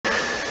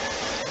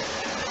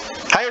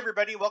Hi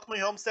everybody, welcome to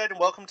my homestead and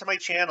welcome to my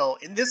channel.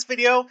 In this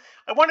video,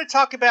 I want to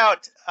talk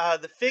about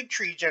the fig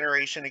tree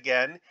generation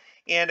again,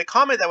 and a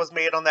comment that was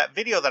made on that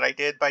video that I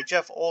did by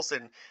Jeff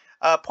Olson,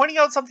 pointing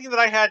out something that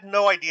I had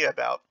no idea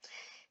about.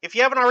 If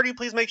you haven't already,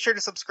 please make sure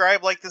to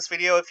subscribe, like this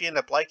video if you end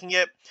up liking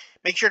it.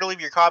 Make sure to leave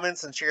your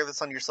comments and share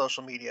this on your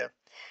social media.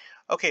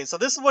 Okay, so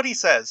this is what he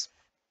says.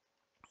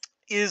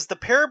 Is the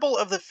parable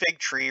of the fig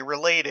tree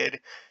related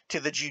to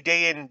the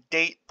Judean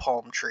date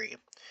palm tree?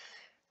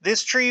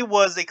 This tree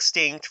was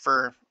extinct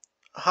for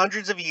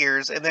hundreds of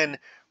years and then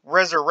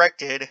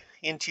resurrected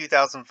in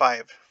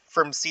 2005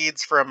 from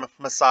seeds from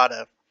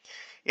Masada.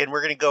 And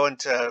we're going to go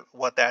into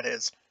what that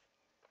is.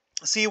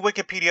 See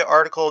Wikipedia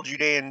article,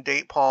 Judean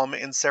date palm,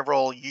 and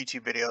several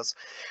YouTube videos.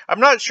 I'm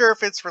not sure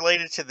if it's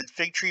related to the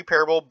fig tree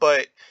parable,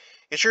 but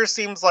it sure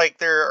seems like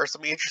there are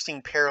some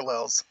interesting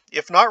parallels.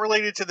 If not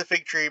related to the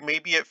fig tree,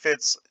 maybe it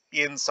fits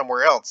in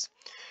somewhere else.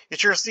 It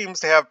sure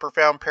seems to have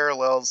profound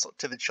parallels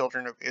to the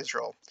children of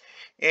Israel.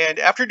 And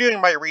after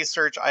doing my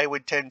research, I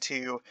would tend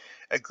to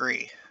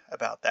agree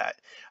about that.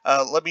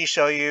 Let me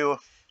show you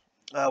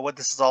what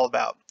this is all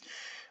about.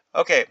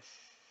 Okay.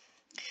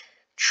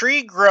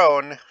 Tree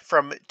grown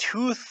from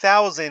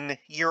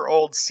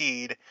 2,000-year-old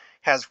seed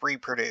has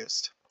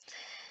reproduced.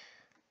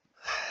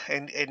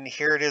 And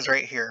here it is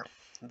right here.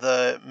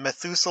 The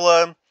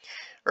Methuselah,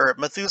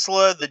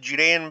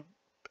 the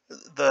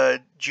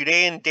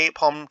Judean date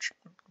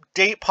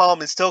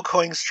palm is still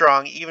going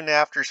strong even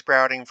after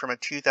sprouting from a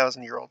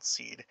 2,000-year-old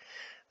seed.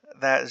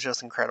 That is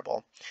just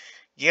incredible.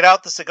 Get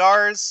out the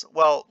cigars.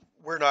 Well,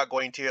 we're not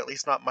going to, at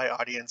least not my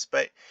audience,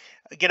 but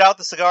get out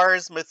the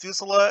cigars.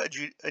 Methuselah,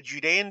 a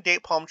Judean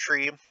date palm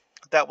tree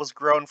that was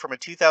grown from a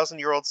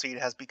 2,000-year-old seed,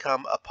 has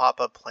become a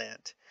pop-up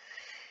plant.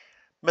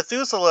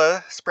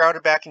 Methuselah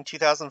sprouted back in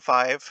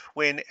 2005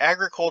 when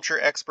agriculture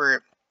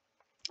expert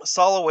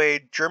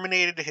Soloway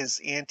germinated his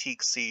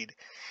antique seed.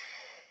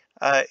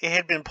 It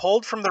had been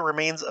pulled from the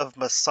remains of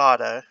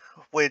Masada,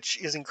 which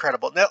is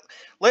incredible. Now,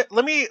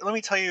 let me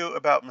tell you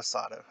about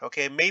Masada.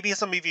 Okay, maybe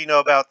some of you know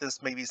about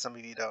this, maybe some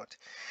of you don't.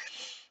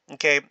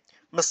 Okay,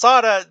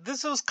 Masada.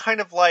 This was kind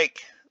of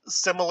like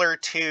similar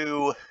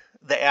to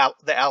the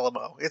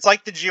Alamo. It's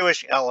like the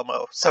Jewish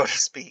Alamo, so to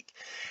speak.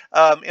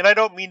 And I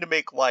don't mean to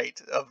make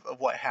light of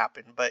what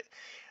happened, but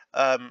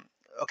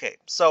okay.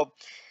 So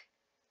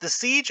the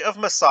siege of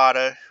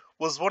Masada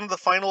was one of the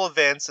final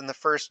events in the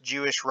First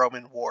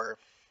Jewish-Roman War,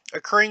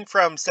 occurring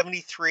from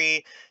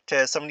 73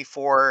 to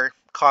 74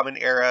 Common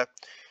Era,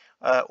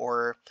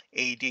 or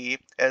AD,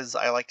 as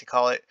I like to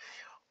call it,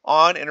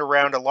 on and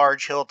around a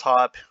large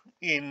hilltop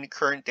in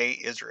current-day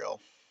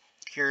Israel.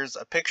 Here's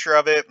a picture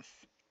of it.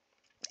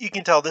 You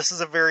can tell this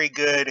is a very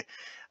good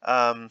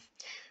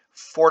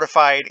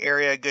fortified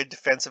area, good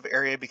defensive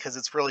area, because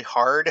it's really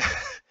hard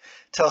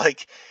to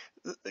like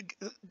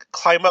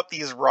climb up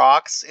these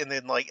rocks and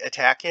then like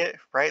attack it,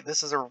 right?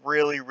 This is a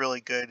really,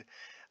 really good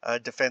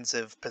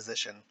defensive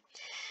position.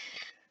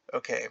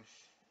 Okay.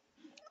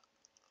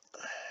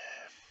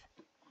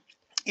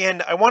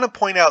 And I want to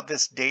point out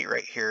this date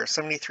right here,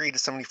 73 to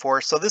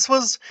 74. So this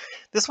was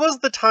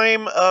the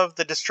time of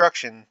the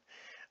destruction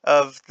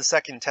of the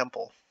Second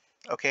Temple.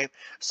 Okay.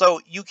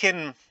 So you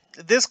can,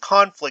 this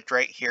conflict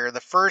right here, the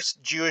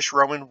First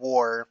Jewish-Roman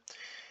War,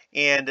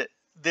 and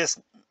this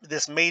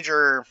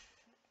major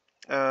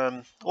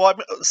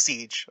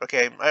siege.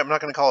 Okay, I'm not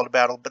going to call it a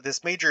battle, but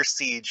this major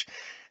siege,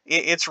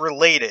 it's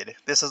related.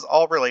 This is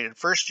all related.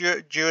 First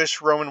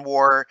Jewish-Roman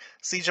War,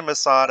 siege of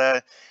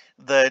Masada,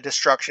 the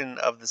destruction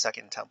of the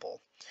Second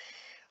Temple.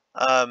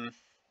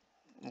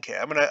 Okay,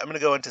 I'm gonna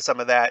go into some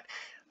of that.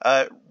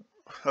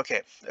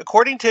 Okay,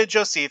 according to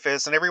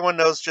Josephus, and everyone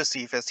knows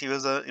Josephus, he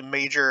was a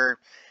major,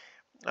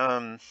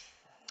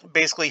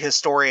 basically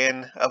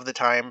historian of the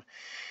time.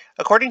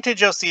 According to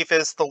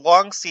Josephus, the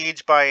long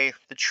siege by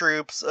the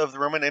troops of the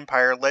Roman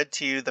Empire led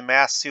to the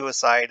mass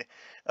suicide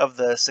of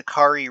the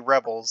Sicarii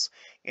rebels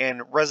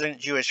and resident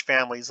Jewish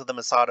families of the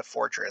Masada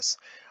fortress,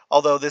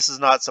 although this is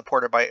not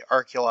supported by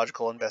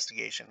archaeological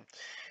investigation.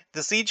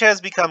 The siege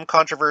has become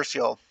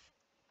controversial,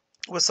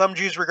 with some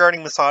Jews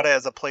regarding Masada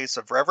as a place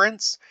of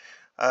reverence,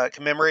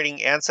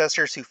 commemorating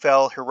ancestors who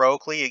fell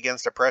heroically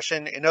against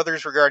oppression, and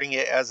others regarding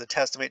it as a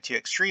testament to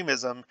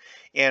extremism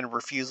and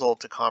refusal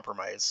to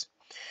compromise.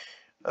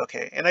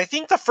 Okay, and I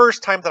think the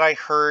first time that I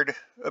heard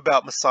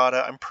about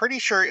Masada, I'm pretty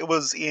sure it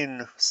was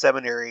in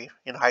seminary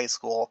in high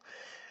school,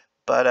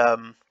 but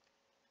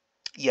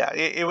yeah,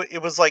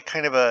 it was like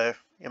kind of a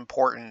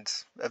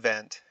important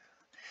event.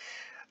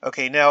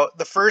 Okay, now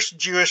the First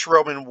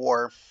Jewish-Roman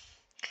War.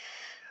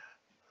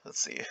 Let's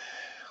see,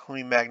 let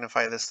me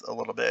magnify this a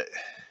little bit.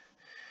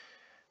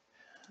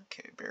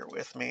 Okay, bear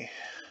with me.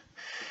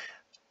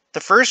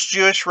 The First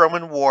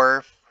Jewish-Roman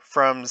War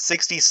from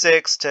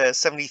 66 to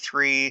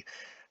 73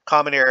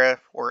 Common Era,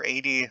 or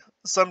AD,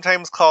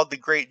 sometimes called the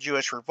Great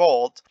Jewish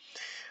Revolt,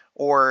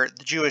 or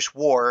the Jewish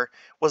War,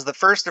 was the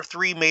first of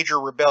three major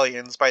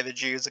rebellions by the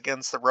Jews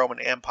against the Roman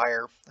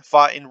Empire,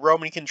 fought in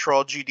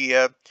Roman-controlled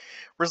Judea,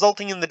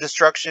 resulting in the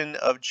destruction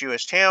of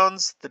Jewish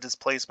towns, the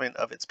displacement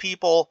of its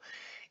people,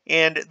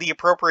 and the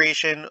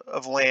appropriation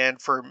of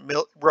land for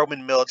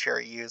Roman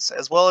military use,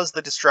 as well as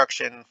the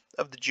destruction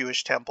of the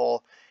Jewish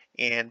temple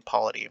and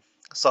polity.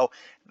 So,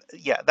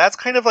 yeah, that's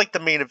kind of like the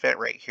main event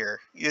right here,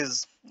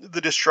 is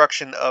the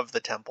destruction of the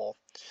temple.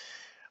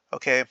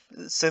 Okay,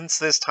 since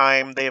this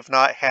time, they have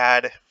not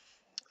had,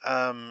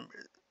 um,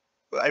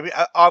 I mean,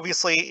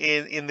 obviously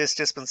in this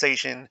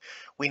dispensation,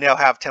 we now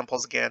have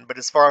temples again, but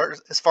as far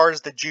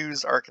as the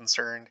Jews are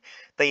concerned,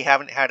 they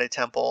haven't had a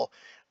temple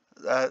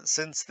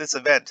since this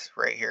event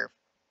right here.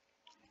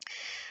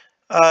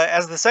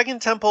 As the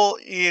second temple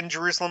in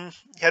Jerusalem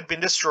had been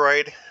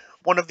destroyed,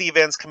 one of the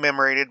events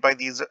commemorated by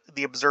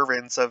the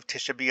observance of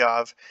Tisha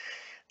B'Av,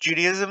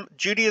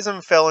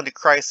 Judaism fell into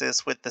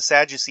crisis with the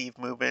Sadducee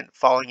movement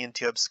falling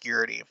into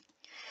obscurity.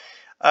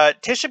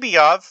 Tisha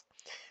B'Av.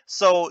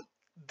 So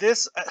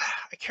this,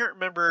 I can't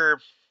remember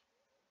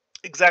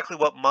exactly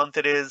what month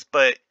it is,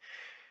 but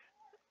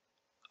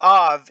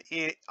Av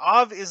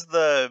is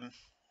the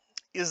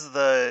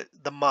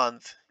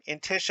month in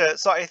Tisha.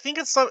 So I think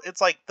it's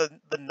like the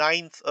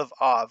 9th of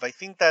Av. I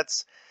think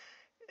that's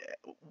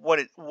what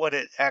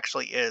it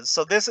actually is.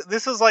 So this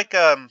is like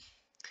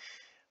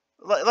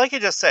like I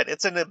just said,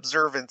 it's an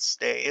observance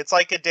day. It's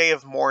like a day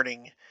of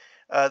mourning.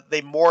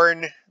 They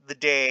mourn the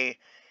day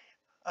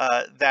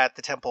that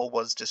the temple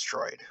was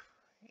destroyed,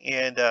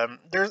 and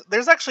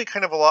there's actually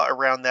kind of a lot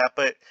around that,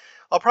 but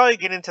I'll probably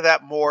get into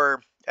that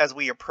more as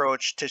we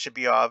approach Tisha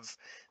B'Av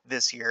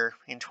this year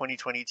in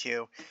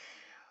 2022.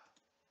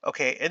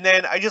 Okay, and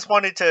then I just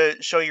wanted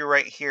to show you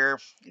right here,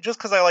 just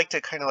because I like to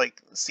kind of like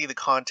see the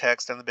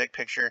context and the big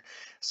picture.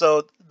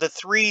 So the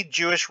three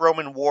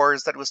Jewish-Roman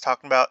wars that it was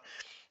talking about,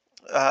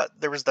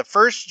 there was the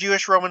first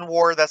Jewish-Roman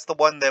war. That's the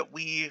one that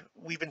we've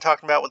been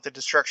talking about with the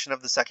destruction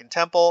of the Second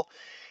Temple,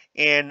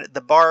 and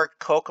the Bar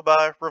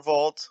Kokhba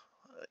revolt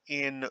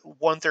in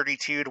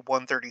 132 to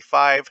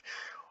 135,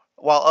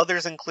 while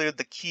others include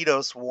the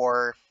Kidos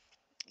War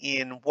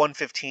in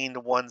 115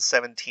 to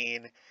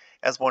 117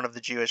 as one of the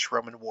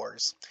Jewish-Roman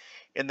wars.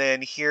 And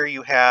then here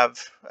you have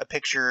a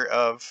picture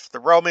of the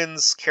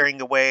Romans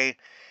carrying away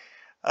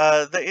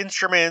the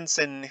instruments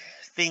and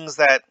things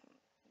that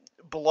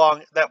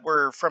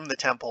were from the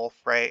temple,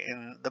 right?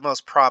 And the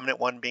most prominent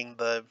one being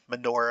the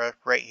menorah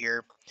right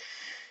here.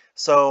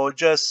 So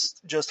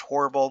just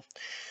horrible.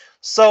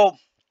 So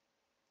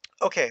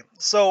okay,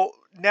 so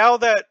now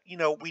that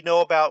we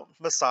know about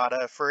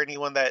Masada, for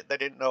anyone that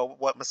didn't know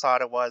what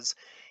Masada was,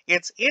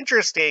 it's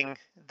interesting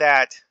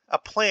that a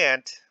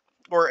plant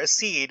or a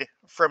seed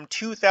from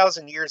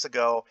 2,000 years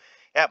ago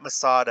at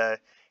Masada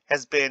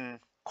has been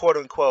quote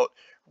unquote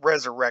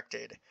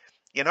resurrected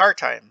in our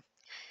time.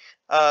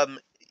 Um,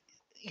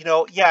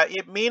 yeah,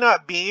 it may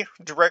not be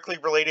directly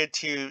related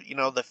to,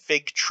 the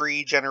fig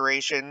tree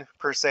generation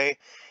per se.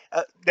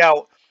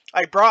 Now,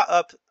 I brought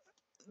up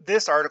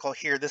this article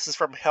here. This is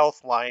from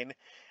Healthline.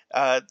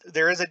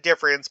 There is a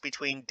difference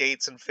between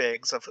dates and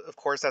figs. Of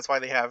course, that's why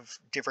they have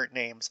different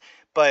names.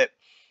 But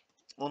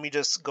let me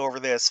just go over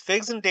this.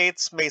 Figs and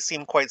dates may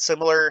seem quite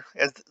similar,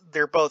 as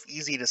they're both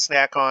easy to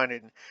snack on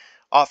and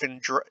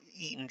often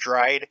eaten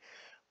dried.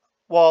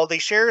 While they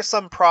share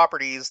some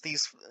properties,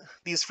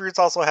 these fruits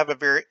also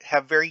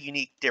have very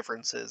unique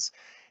differences.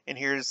 And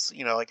here's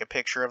like a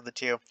picture of the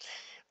two.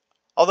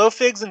 Although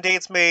figs and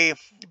dates may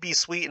be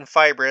sweet and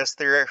fibrous,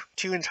 they're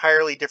two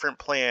entirely different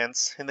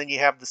plants. And then you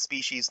have the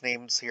species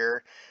names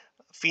here: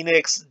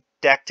 Phoenix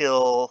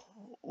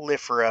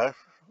dactylifera,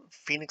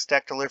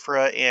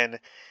 and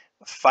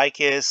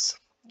Ficus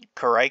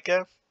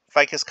carica.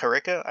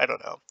 I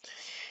don't know.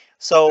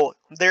 So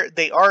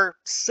they are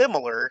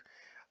similar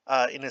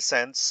in a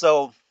sense.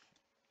 So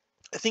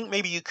I think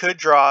maybe you could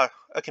draw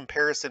a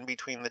comparison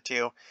between the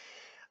two.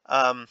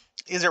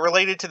 Is it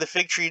related to the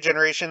fig tree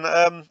generation?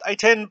 I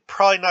tend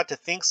probably not to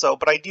think so,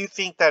 but I do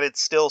think that it's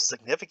still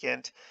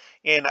significant.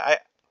 And I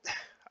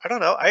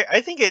don't know. I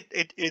think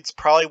it's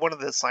probably one of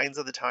the signs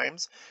of the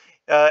times.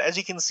 As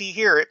you can see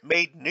here, it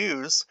made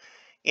news.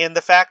 And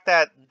the fact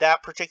that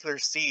that particular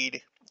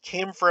seed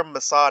came from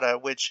Masada,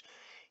 which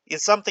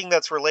is something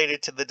that's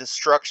related to the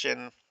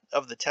destruction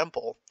of the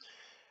temple,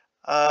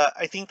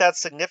 I think that's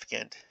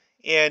significant.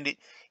 And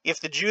if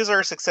the Jews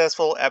are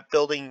successful at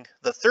building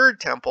the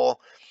third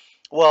temple,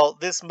 well,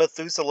 this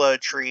Methuselah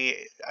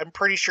tree, I'm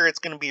pretty sure it's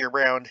going to be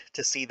around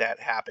to see that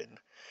happen.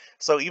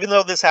 So even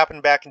though this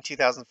happened back in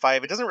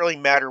 2005, it doesn't really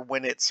matter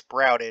when it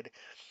sprouted.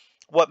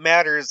 What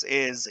matters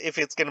is if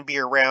it's going to be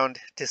around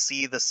to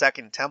see the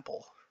second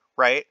temple,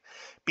 right?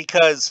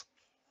 Because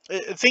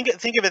think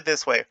of it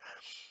this way.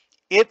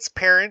 Its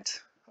parent,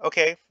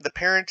 okay, the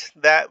parent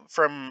that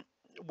from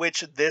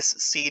which this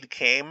seed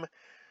came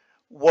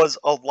was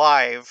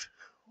alive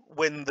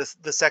when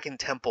the second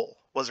temple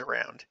was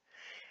around.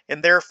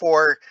 And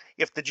therefore,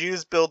 if the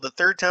Jews build the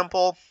third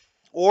temple,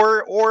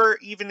 or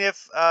even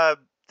if the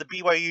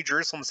BYU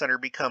Jerusalem Center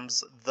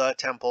becomes the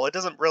temple, it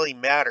doesn't really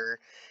matter.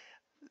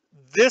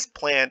 This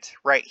plant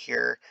right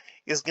here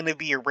is going to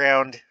be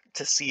around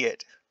to see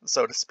it,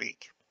 so to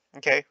speak.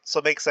 Okay, so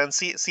it makes sense.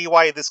 See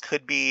why this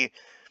could be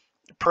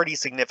pretty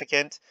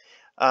significant.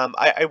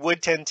 I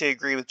would tend to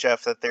agree with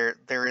Jeff that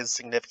there is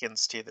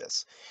significance to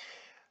this.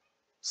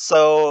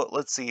 So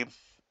let's see.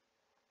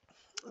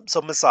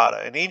 So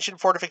Masada, an ancient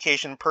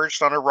fortification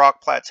perched on a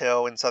rock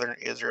plateau in southern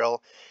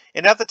Israel,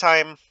 and at the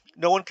time,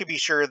 no one could be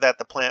sure that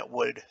the plant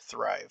would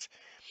thrive.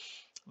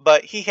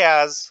 But he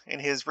has,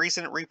 and his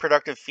recent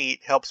reproductive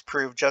feat helps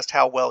prove just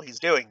how well he's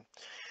doing.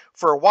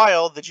 For a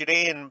while, the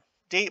Judean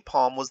date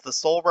palm was the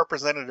sole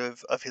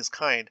representative of his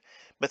kind.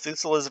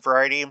 Methuselah's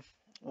variety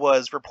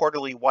was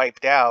reportedly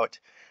wiped out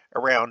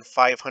around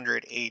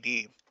 500 AD.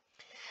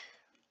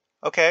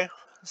 Okay,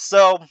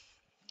 so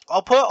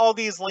I'll put all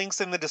these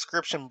links in the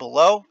description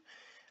below.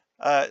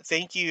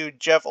 Thank you,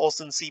 Jeff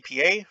Olson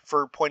CPA,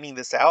 for pointing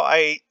this out.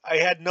 I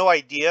had no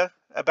idea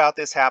about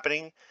this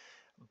happening,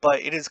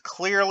 but it is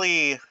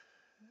clearly,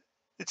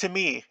 to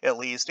me at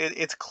least,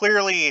 it's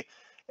clearly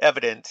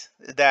evident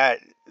that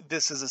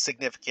this is a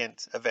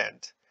significant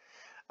event.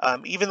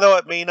 Even though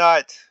it may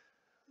not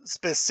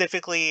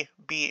specifically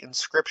be in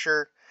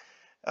scripture,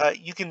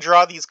 you can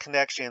draw these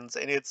connections,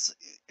 and it's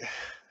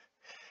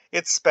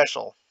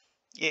special.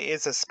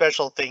 It's a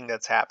special thing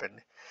that's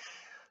happened.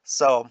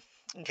 So,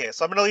 okay,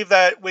 so I'm going to leave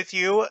that with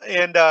you.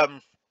 And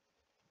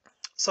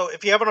so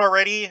if you haven't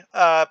already,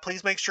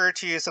 please make sure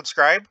to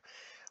subscribe,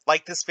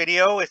 like this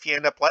video if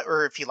you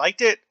or if you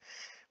liked it.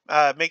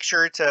 Make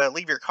sure to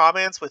leave your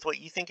comments with what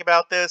you think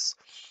about this.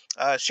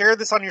 Share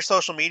this on your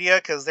social media,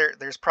 because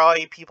there's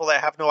probably people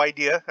that have no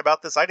idea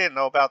about this. I didn't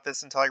know about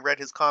this until I read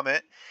his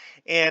comment.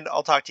 And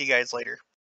I'll talk to you guys later.